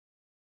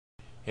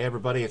Hey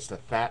everybody, it's the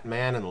Fat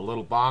Man in the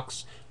Little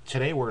Box.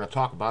 Today we're going to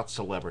talk about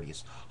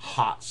celebrities.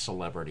 Hot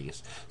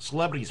celebrities.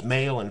 Celebrities,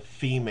 male and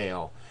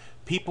female.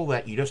 People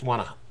that you just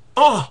want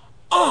to,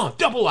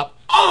 double up,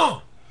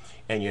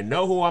 And you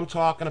know who I'm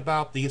talking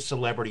about? These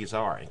celebrities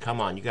are. And come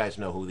on, you guys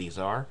know who these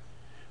are.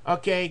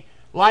 Okay,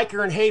 like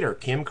her and hate her,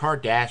 Kim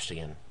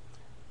Kardashian.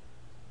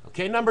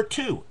 Okay, number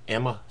 2,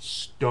 Emma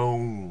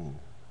Stone.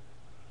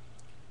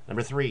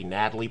 Number 3,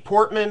 Natalie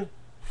Portman.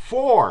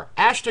 4,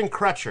 Ashton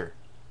Kutcher.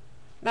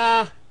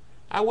 Nah,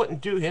 I wouldn't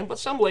do him, but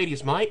some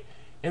ladies might.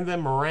 And then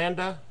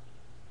Miranda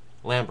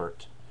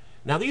Lambert.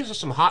 Now, these are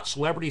some hot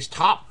celebrities,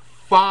 top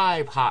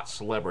 5 hot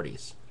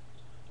celebrities.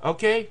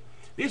 Okay?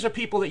 These are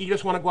people that you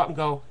just want to go out and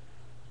go,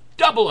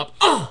 double up.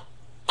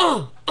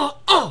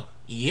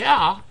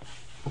 Yeah.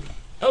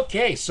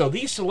 Okay, so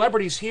these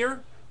celebrities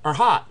here are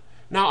hot.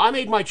 Now, I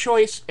made my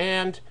choice,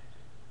 and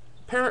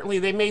apparently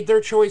they made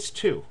their choice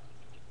too.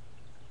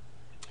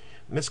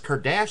 Miss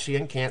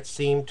Kardashian can't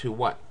seem to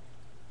what?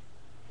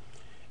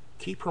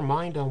 Keep her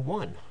mind on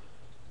one,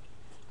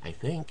 I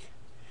think.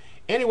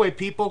 Anyway,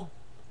 people,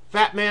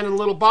 Fat Man in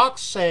Little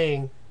Box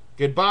saying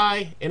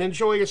goodbye and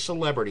enjoy your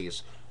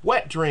celebrities.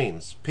 Wet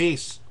dreams.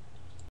 Peace.